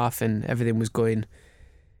top half and everything was going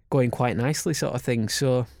quite nicely, sort of thing.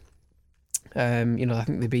 So I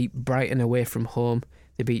think they beat Brighton away from home,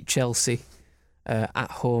 they beat Chelsea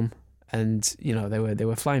at home, and they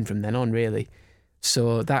were flying from then on, really.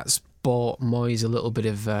 So that's bought Moyes a little bit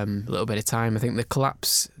of time. I think they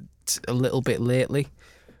collapsed a little bit lately,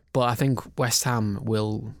 but I think West Ham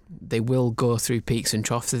will go through peaks and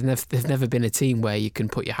troughs. They've never been a team where you can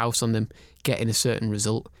put your house on them getting a certain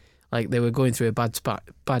result. Like, they were going through a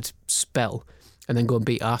bad spell and then go and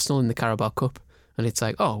beat Arsenal in the Carabao Cup, and it's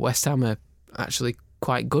like, oh, West Ham are actually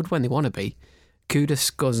quite good when they want to be.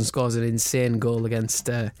 Kudus goes and scores an insane goal against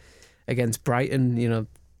Brighton,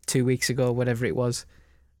 2 weeks ago, whatever it was,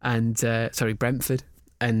 and Brentford,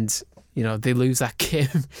 and they lose that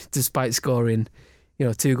game despite scoring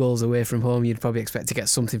 2 goals away from home. You'd probably expect to get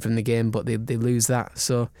something from the game, but they lose that.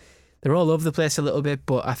 So they're all over the place a little bit.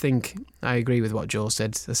 But I think I agree with what Joe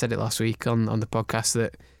said. I said it last week on the podcast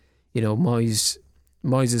that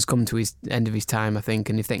Moyes has come to his end of his time, I think,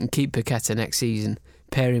 and if they can keep Paqueta next season,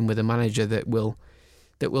 pair him with a manager that will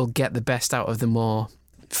get the best out of the more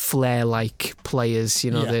flair-like players,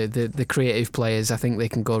 the creative players, I think they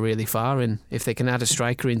can go really far. And if they can add a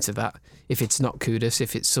striker into that, if it's not Kudus,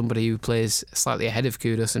 if it's somebody who plays slightly ahead of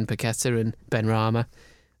Kudus and Paqueta and Benrahma,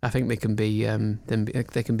 I think they can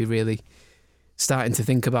be really starting to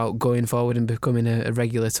think about going forward and becoming a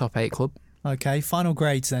regular top 8 club. Okay, final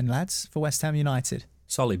grades then, lads, for West Ham United.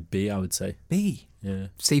 Solid B, I would say. B? Yeah.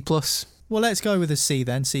 C+. Well, let's go with a C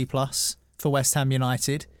then, C+ for West Ham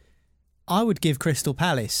United. I would give Crystal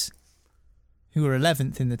Palace, who are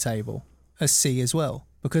 11th in the table, a C as well,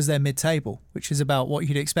 because they're mid-table, which is about what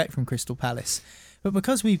you'd expect from Crystal Palace. But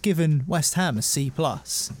because we've given West Ham a C+, what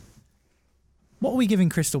are we giving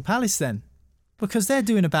Crystal Palace then? Because they're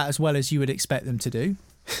doing about as well as you would expect them to do.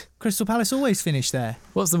 Crystal Palace always finish there.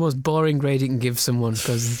 What's the most boring grade you can give someone?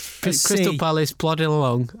 Because Crystal Palace plodding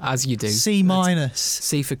along as you do. C-.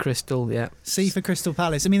 C for Crystal, yeah. C for Crystal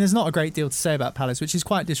Palace. I mean, there's not a great deal to say about Palace, which is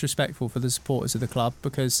quite disrespectful for the supporters of the club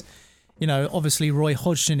because, obviously Roy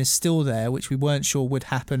Hodgson is still there, which we weren't sure would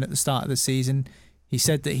happen at the start of the season. He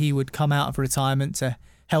said that he would come out of retirement to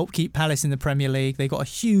help keep Palace in the Premier League. They got a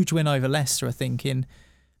huge win over Leicester, I think, in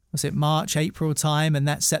was it March, April time, and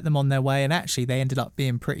that set them on their way, and actually they ended up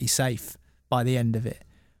being pretty safe by the end of it.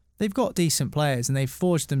 They've got decent players and they've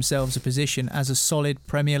forged themselves a position as a solid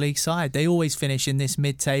Premier League side. They always finish in this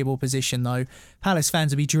mid-table position though. Palace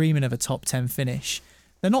fans will be dreaming of a top 10 finish.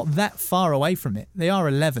 They're not that far away from it. They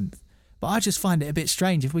are 11th. But I just find it a bit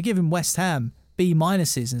strange. If we're giving West Ham B- and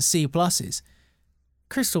C+,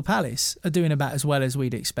 Crystal Palace are doing about as well as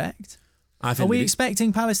we'd expect. Are we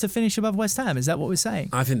expecting Palace to finish above West Ham? Is that what we're saying?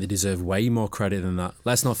 I think they deserve way more credit than that.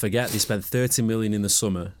 Let's not forget, they spent 30 million in the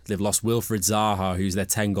summer. They've lost Wilfried Zaha, who's their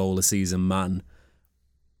 10-goal-a-season man.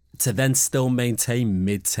 To then still maintain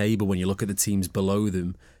mid-table when you look at the teams below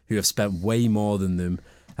them, who have spent way more than them,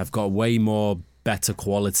 have got way more better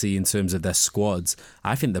quality in terms of their squads.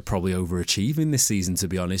 I think they're probably overachieving this season, to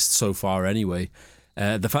be honest, so far anyway.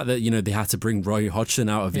 The fact that, they had to bring Roy Hodgson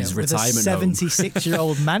out of his retirement home.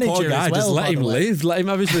 76-year-old manager Poor guy, as well. just let him live. Let him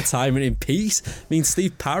have his retirement in peace. I mean,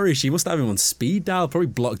 Steve Parish, he must have him on speed dial. Probably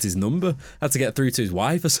blocked his number. Had to get through to his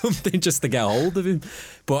wife or something just to get hold of him.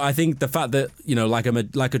 But I think the fact that,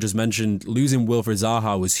 like I just mentioned, losing Wilfried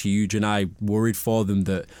Zaha was huge, and I worried for them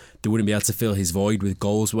that they wouldn't be able to fill his void with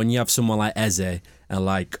goals. When you have someone like Eze and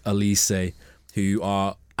like Elise, who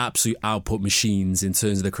are absolute output machines in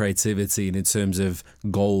terms of the creativity and in terms of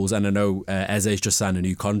goals, and I know Eze's just signed a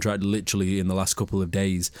new contract literally in the last couple of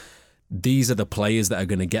days. These are the players that are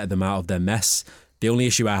going to get them out of their mess. The only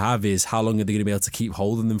issue I have is how long are they going to be able to keep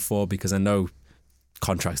holding them for, because I know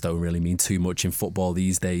contracts don't really mean too much in football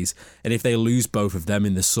these days, and if they lose both of them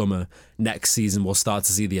in the summer, next season we'll start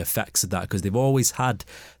to see the effects of that, because they've always had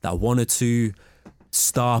that one or two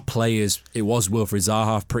star players. It was Wilfried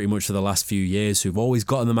Zaha pretty much for the last few years, who've always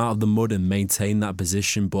gotten them out of the mud and maintained that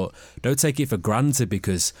position. But don't take it for granted,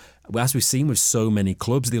 because as we've seen with so many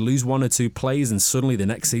clubs, they lose one or two players and suddenly the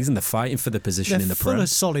next season they're fighting for the position in the Prem. They're full of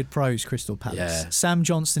solid pros, Crystal Palace. Yeah. Sam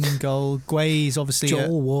Johnston in goal, Guay's obviously.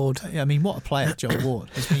 Joel Ward. I mean, what a player Joel Ward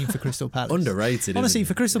has been for Crystal Palace. Underrated. Honestly,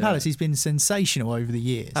 for Crystal Palace, he's been sensational over the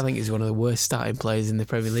years. I think he's one of the worst starting players in the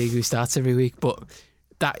Premier League who starts every week, but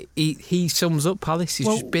that he sums up Palace. He's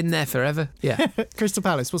just been there forever. Yeah. Crystal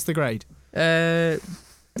Palace, what's the grade?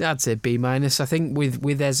 I'd say B-. I think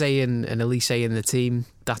with Eze and Elise in the team,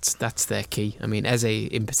 that's their key. I mean, Eze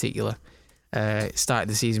in particular started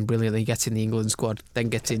the season brilliantly, gets in the England squad, then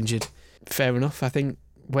gets injured. Fair enough. I think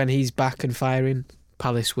when he's back and firing,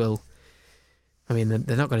 Palace will. I mean,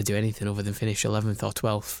 they're not going to do anything other than finish 11th or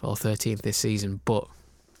 12th or 13th this season, but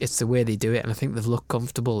it's the way they do it, and I think they've looked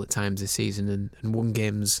comfortable at times this season and won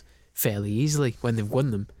games fairly easily when they've won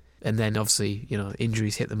them. And then obviously,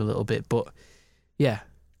 injuries hit them a little bit, but yeah,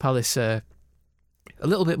 Palace are a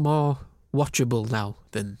little bit more watchable now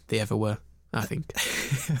than they ever were, I think.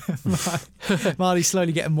 Marley's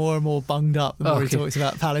slowly getting more and more bunged up the more he talks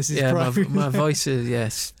about Palace's progress. My voice is,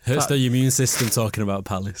 yes. Hurts the immune system talking about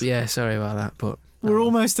Palace. Yeah, sorry about that, but we're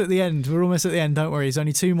almost at the end. Don't worry. There's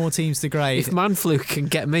only two more teams to grade. If Manflu can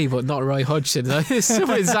get me, but not Roy Hodgson, the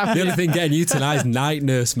only thing getting you tonight is night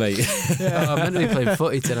nurse, mate. I'm meant to be playing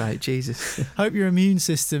footy tonight. Jesus. Hope your immune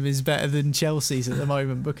system is better than Chelsea's at the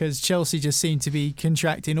moment, because Chelsea just seem to be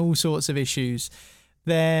contracting all sorts of issues.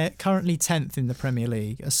 They're currently 10th in the Premier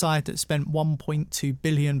League, a side that spent £1.2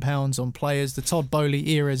 billion on players. The Todd Boehly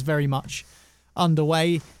era is very much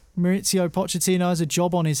underway. Maurizio Pochettino has a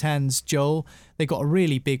job on his hands, Joel. They got a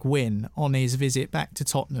really big win on his visit back to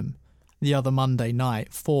Tottenham the other Monday night,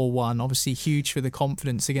 4-1. Obviously huge for the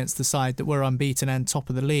confidence against the side that were unbeaten and top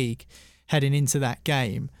of the league heading into that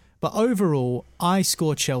game. But overall, I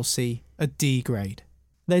score Chelsea a D grade.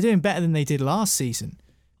 They're doing better than they did last season.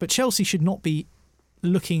 But Chelsea should not be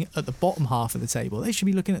looking at the bottom half of the table. They should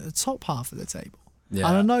be looking at the top half of the table. Yeah.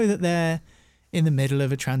 And I know that they're in the middle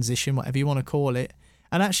of a transition, whatever you want to call it.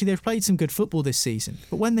 And actually, they've played some good football this season.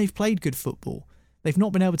 But when they've played good football, they've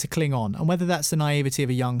not been able to cling on. And whether that's the naivety of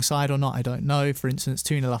a young side or not, I don't know. For instance,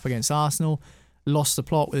 2-0 up against Arsenal, lost the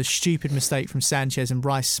plot with a stupid mistake from Sanchez, and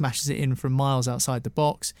Rice smashes it in from miles outside the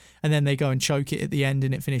box. And then they go and choke it at the end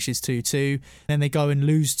and it finishes 2-2. Then they go and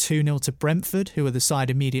lose 2-0 to Brentford, who are the side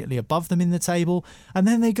immediately above them in the table. And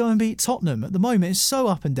then they go and beat Tottenham. At the moment, it's so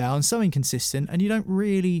up and down, so inconsistent, and you don't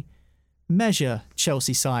really measure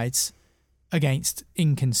Chelsea sides against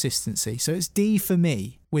inconsistency. So it's D for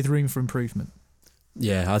me, with room for improvement.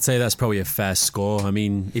 Yeah, I'd say that's probably a fair score. I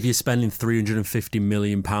mean, if you're spending £350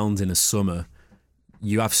 million in a summer,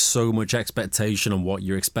 you have so much expectation on what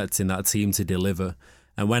you're expecting that team to deliver.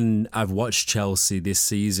 And when I've watched Chelsea this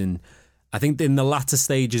season, I think in the latter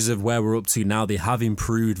stages of where we're up to now, they have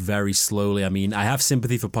improved very slowly. I mean, I have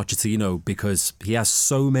sympathy for Pochettino because he has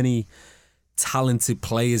so many talented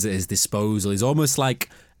players at his disposal. He's almost like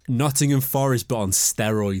Nottingham Forest, but on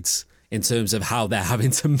steroids in terms of how they're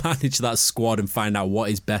having to manage that squad and find out what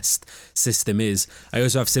his best system is. I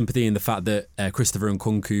also have sympathy in the fact that Christopher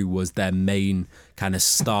Nkunku was their main kind of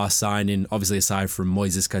star signing, obviously aside from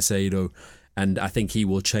Moises Caicedo, and I think he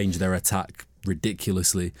will change their attack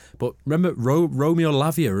ridiculously. But remember Romeo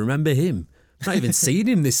Lavia, remember him? Not even seen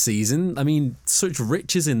him this season. I mean, such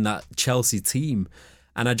riches in that Chelsea team.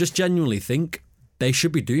 And I just genuinely think they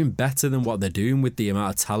should be doing better than what they're doing with the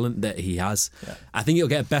amount of talent that he has. Yeah. I think it'll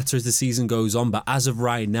get better as the season goes on, but as of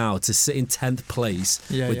right now, to sit in 10th place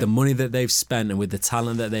with the money that they've spent and with the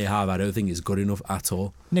talent that they have, I don't think it's good enough at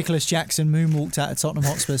all. Nicholas Jackson moonwalked out of Tottenham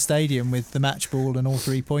Hotspur Stadium with the match ball and all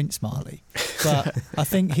 3 points, Marley. But I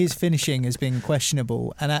think his finishing has been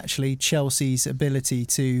questionable, and actually Chelsea's ability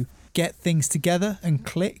to get things together and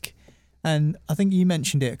click And I think you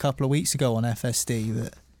mentioned it a couple of weeks ago on FSD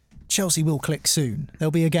that Chelsea will click soon.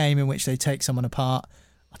 There'll be a game in which they take someone apart.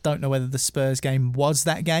 I don't know whether the Spurs game was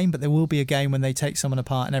that game, but there will be a game when they take someone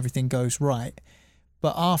apart and everything goes right.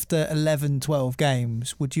 But after 11, 12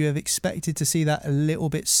 games, would you have expected to see that a little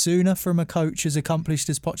bit sooner from a coach as accomplished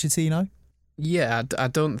as Pochettino? Yeah, I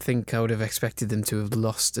don't think I would have expected them to have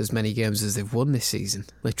lost as many games as they've won this season.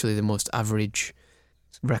 Literally the most average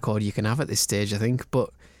record you can have at this stage, I think. But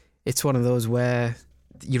it's one of those where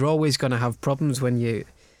you're always going to have problems when you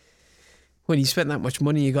spend that much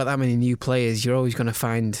money, you got that many new players, you're always going to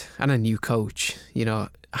find, and a new coach,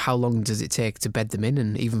 how long does it take to bed them in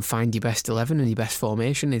and even find your best 11 and your best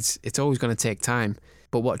formation? It's always going to take time.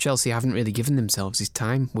 But what Chelsea haven't really given themselves is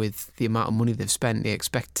time. With the amount of money they've spent, they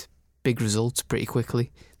expect big results pretty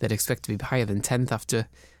quickly. They'd expect to be higher than 10th after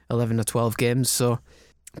 11 or 12 games. So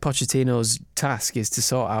Pochettino's task is to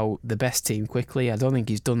sort out the best team quickly. I don't think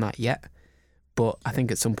he's done that yet, but I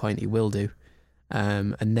think at some point he will do.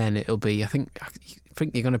 And then it'll be, I think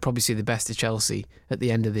you're going to probably see the best of Chelsea at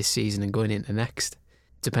the end of this season and going into next,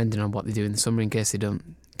 depending on what they do in the summer, in case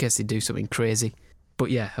they do something crazy.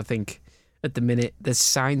 But yeah, I think at the minute there's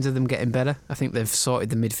signs of them getting better. I think they've sorted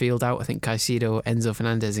the midfield out. I think Caicedo, Enzo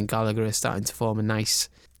Fernandez and Gallagher are starting to form a nice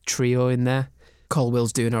trio in there.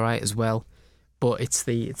 Colwell's doing all right as well. But it's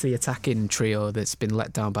the attacking trio that's been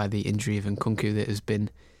let down by the injury of Nkunku that has been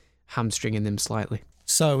hamstringing them slightly.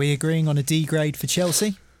 So are we agreeing on a D grade for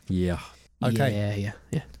Chelsea? Yeah. Okay.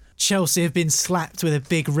 Yeah. Chelsea have been slapped with a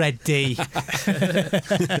big red D at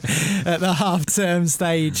the half-term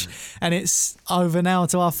stage. And it's over now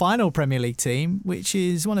to our final Premier League team, which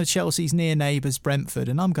is one of Chelsea's near neighbours, Brentford.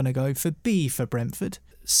 And I'm going to go for B for Brentford.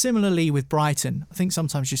 Similarly with Brighton, I think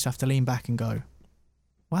sometimes you just have to lean back and go,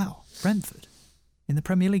 wow, Brentford in the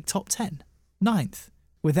Premier League top 10, 9th,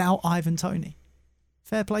 without Ivan Toney.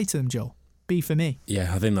 Fair play to them, Joel. B for me.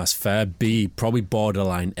 Yeah, I think that's fair. B, probably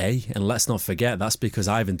borderline A. And let's not forget, that's because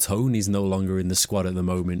Ivan Toney's no longer in the squad at the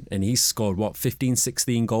moment. And he's scored, 15,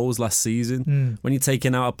 16 goals last season? When you're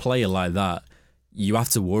taking out a player like that, you have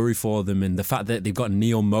to worry for them. And the fact that they've got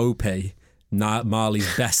Neil Maupay,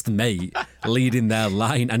 Marley's best mate, leading their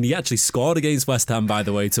line. And he actually scored against West Ham, by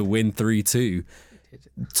the way, to win 3-2.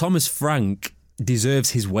 Thomas Frank deserves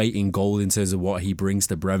his weight in gold in terms of what he brings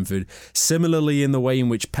to Brentford. Similarly, in the way in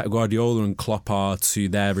which Pep Guardiola and Klopp are to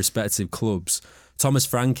their respective clubs, Thomas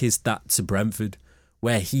Frank is that to Brentford,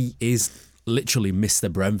 where he is literally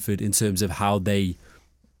Mr. Brentford in terms of how they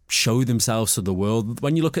show themselves to the world.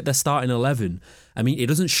 When you look at their starting 11, I mean, it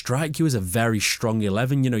doesn't strike you as a very strong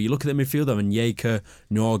 11. You look at the midfield, and Jaeger,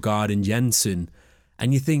 Norgard and Jensen,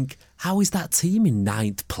 and you think, how is that team in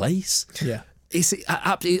 9th place? Yeah.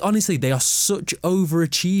 Honestly, they are such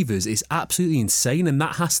overachievers. It's absolutely insane, and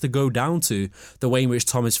that has to go down to the way in which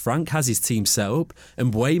Thomas Frank has his team set up.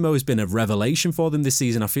 And Mbeumo has been a revelation for them this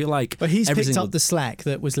season. I feel like, but he's picked up the slack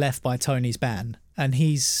that was left by Tony's ban, and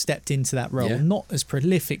he's stepped into that role, not as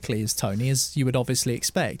prolifically as Tony, as you would obviously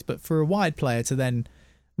expect, but for a wide player to then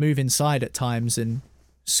move inside at times and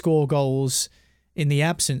score goals in the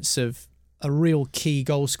absence of a real key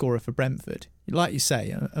goal scorer for Brentford. Like you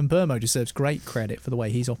say, and Mbeumo deserves great credit for the way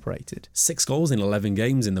he's operated. 6 goals in 11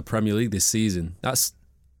 games in the Premier League this season. That's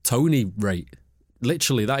Toney rate.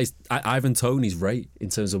 Literally, that is Ivan Toney's rate in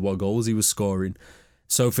terms of what goals he was scoring.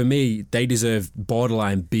 So for me, they deserve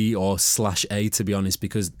borderline B or /A, to be honest,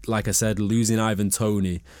 because like I said, losing Ivan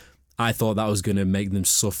Toney, I thought that was going to make them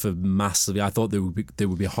suffer massively. I thought they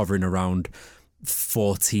would be hovering around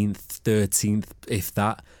 14th, 13th, if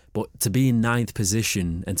that. But to be in 9th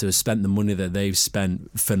position and to have spent the money that they've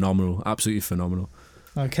spent, phenomenal, absolutely phenomenal.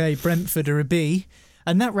 Okay, Brentford are a B.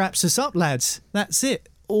 And that wraps us up, lads. That's it.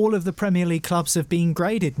 All of the Premier League clubs have been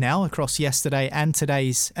graded now across yesterday and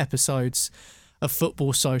today's episodes of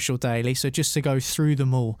Football Social Daily. So just to go through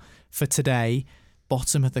them all for today,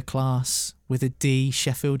 bottom of the class with a D,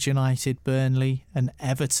 Sheffield United, Burnley and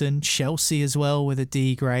Everton. Chelsea as well with a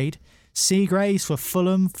D grade. C grades for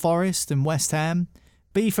Fulham, Forest and West Ham.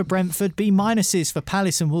 B for Brentford, B minuses for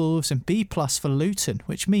Palace and Wolves, and B plus for Luton,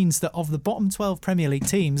 which means that of the bottom 12 Premier League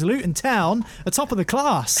teams, Luton Town are top of the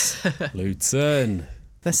class. Luton.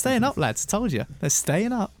 They're staying up, lads. I told you. They're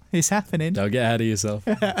staying up. It's happening. Don't get ahead of yourself.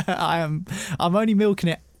 I'm only milking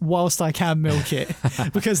it whilst I can milk it,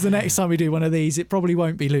 because the next time we do one of these, it probably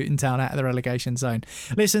won't be Luton Town out of the relegation zone.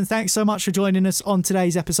 Listen, thanks so much for joining us on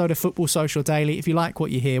today's episode of Football Social Daily. If you like what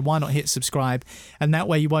you hear, why not hit subscribe? And that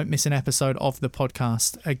way you won't miss an episode of the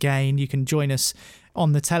podcast again. You can join us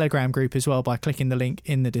on the Telegram group as well by clicking the link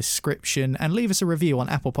in the description, and leave us a review on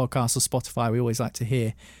Apple Podcasts or Spotify. We always like to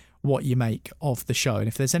hear what you make of the show. And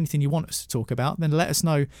if there's anything you want us to talk about, then let us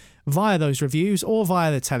know via those reviews or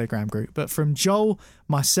via the Telegram group. But from Joel,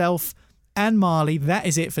 myself, and Marley, that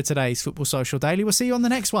is it for today's Football Social Daily. We'll see you on the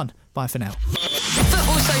next one. Bye for now.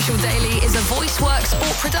 Football Social Daily is a VoiceWorks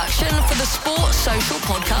sport production for the Sport Social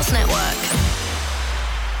Podcast Network.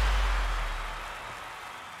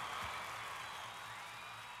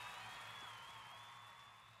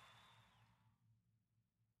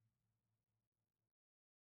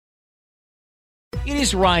 It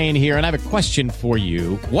is Ryan here, and I have a question for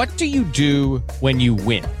you. What do you do when you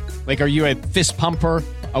win? Like, are you a fist pumper,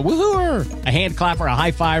 a woohooer, a hand clapper, a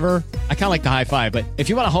high fiver? I kind of like the high five, but if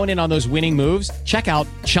you want to hone in on those winning moves, check out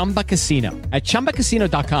Chumba Casino. At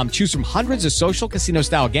ChumbaCasino.com, choose from hundreds of social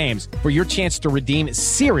casino-style games for your chance to redeem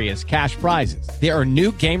serious cash prizes. There are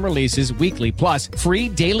new game releases weekly, plus free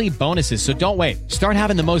daily bonuses, so don't wait. Start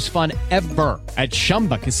having the most fun ever at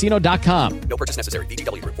ChumbaCasino.com. No purchase necessary.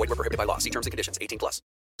 VGW Group. Void where prohibited by law. See terms and conditions. 18+.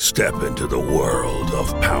 Step into the world of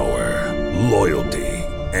power, loyalty,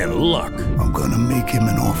 and luck. I'm gonna make him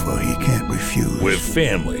an offer he can't refuse. With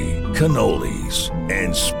family, cannolis,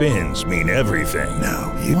 and spins mean everything.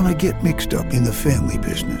 Now, you wanna get mixed up in the family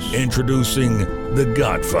business. Introducing The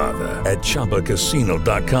Godfather at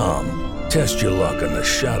ChumbaCasino.com. Test your luck in the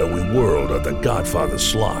shadowy world of The Godfather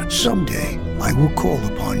slot. Someday, I will call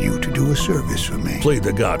upon you to do a service for me. Play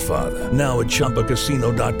The Godfather, now at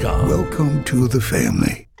ChumbaCasino.com. Welcome to the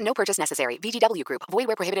family. No purchase necessary. VGW Group. Void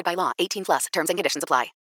where prohibited by law. 18+. Terms and conditions apply.